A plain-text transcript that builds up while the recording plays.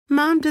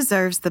Mom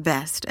deserves the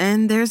best,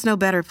 and there's no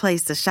better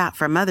place to shop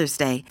for Mother's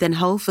Day than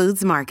Whole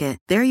Foods Market.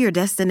 They're your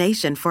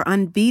destination for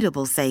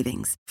unbeatable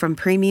savings, from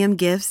premium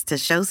gifts to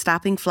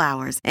show-stopping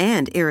flowers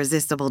and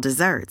irresistible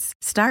desserts.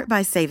 Start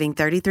by saving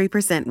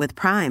 33% with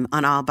Prime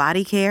on all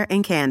body care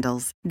and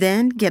candles.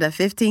 Then get a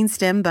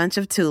 15-stem bunch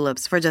of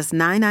tulips for just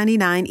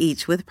 $9.99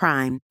 each with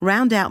Prime.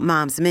 Round out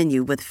Mom's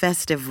menu with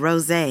festive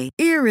rosé,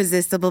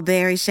 irresistible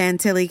berry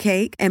chantilly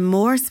cake, and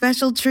more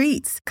special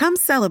treats. Come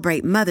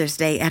celebrate Mother's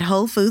Day at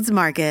Whole Foods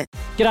Market.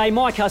 G'day,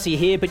 Mike Hussey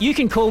here, but you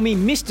can call me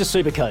Mr.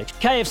 Supercoach.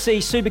 KFC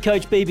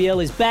Supercoach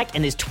BBL is back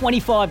and there's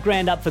 25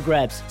 grand up for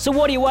grabs. So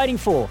what are you waiting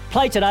for?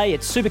 Play today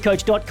at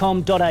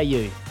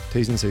supercoach.com.au.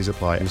 T's and C's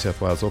apply. New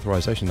South Wales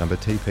authorisation number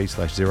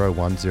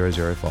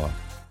TP/01005.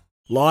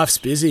 Life's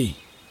busy.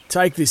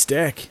 Take this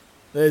deck.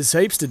 There's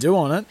heaps to do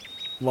on it,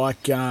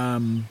 like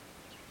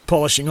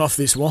polishing off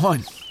this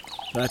wine.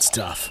 That's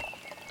tough.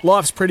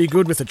 Life's pretty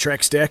good with a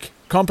Trex deck.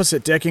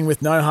 Composite decking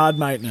with no hard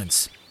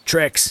maintenance.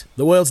 Trex,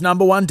 the world's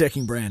 #1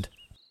 decking brand.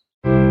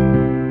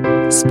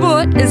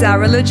 Sport is our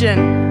religion,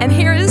 and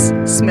here is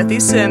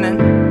Smithy's sermon.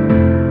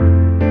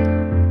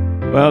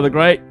 Well, the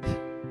great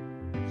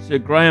Sir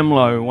Graham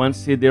Lowe once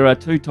said there are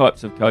two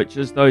types of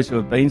coaches, those who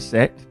have been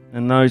sacked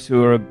and those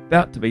who are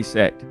about to be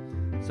sacked.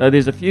 So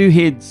there's a few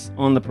heads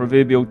on the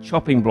proverbial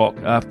chopping block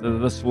after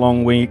this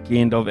long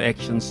weekend of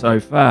action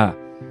so far.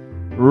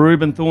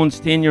 Reuben Thorne's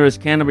tenure as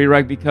Canterbury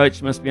rugby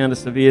coach must be under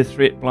severe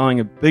threat,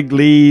 blowing a big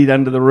lead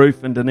under the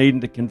roof and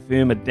Dunedin to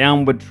confirm a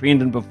downward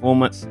trend in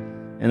performance,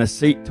 and a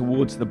seat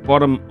towards the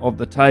bottom of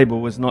the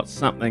table is not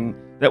something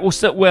that will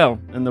sit well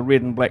in the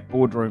red and black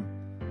boardroom.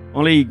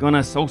 Ole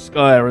Gunnar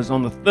Solskjaer is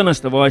on the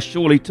thinnest of ice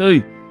surely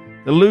too.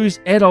 The lose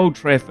at Old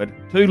Trafford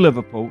to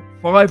Liverpool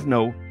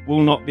 5-0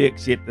 will not be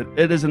accepted.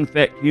 It is in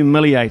fact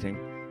humiliating.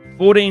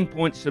 14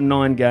 points from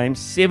 9 games,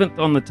 7th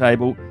on the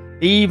table,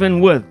 even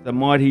with the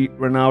mighty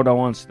Ronaldo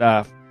on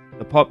staff.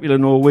 The popular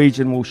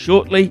Norwegian will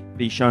shortly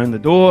be shown the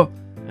door,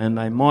 and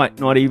they might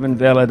not even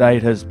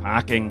validate his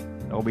parking.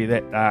 They'll be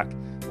that dark.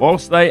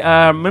 Whilst they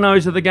are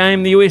minnows of the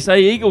game, the USA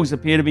Eagles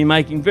appear to be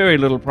making very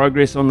little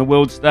progress on the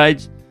world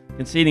stage,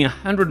 conceding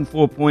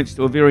 104 points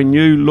to a very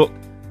new look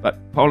but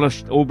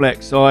polished All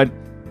Black side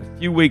a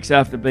few weeks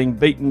after being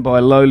beaten by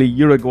lowly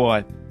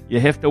Uruguay. You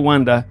have to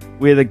wonder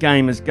where the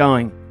game is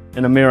going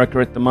in America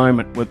at the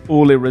moment, with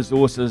all their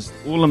resources,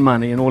 all the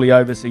money and all the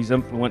overseas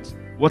influence.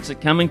 What's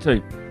it coming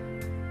to?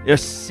 They're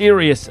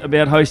serious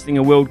about hosting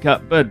a World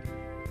Cup bid,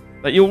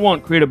 but you'll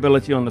want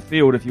credibility on the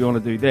field if you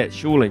want to do that,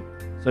 surely.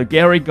 So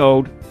Gary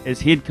Gold, as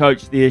head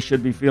coach there,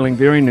 should be feeling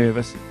very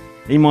nervous.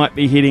 He might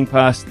be heading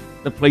past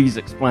the please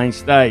explain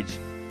stage.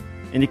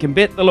 And you can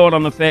bet the lot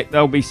on the fact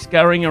they'll be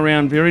scurrying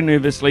around very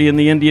nervously in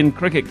the Indian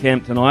cricket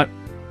camp tonight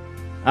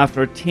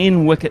after a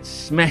 10-wicket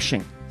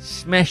smashing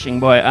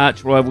by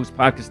arch rivals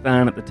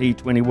Pakistan at the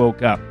T20 World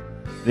Cup.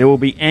 There will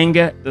be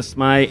anger,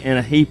 dismay and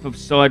a heap of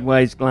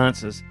sideways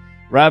glances.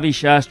 Ravi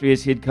Shastri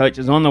as head coach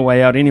is on the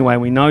way out anyway,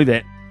 we know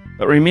that.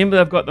 But remember,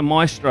 they've got the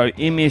maestro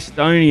MS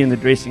Stoney in the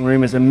dressing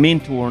room as a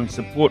mentor and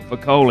support for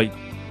Kohli.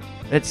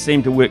 That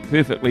seemed to work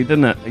perfectly,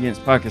 didn't it,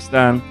 against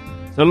Pakistan?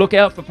 So look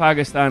out for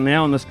Pakistan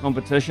now in this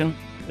competition.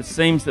 It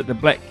seems that the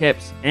Black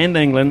Caps and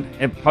England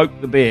have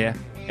poked the bear,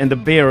 and the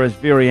bear is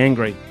very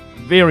angry,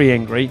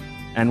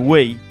 and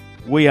we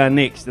are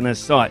next in his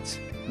sights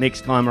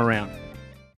next time around.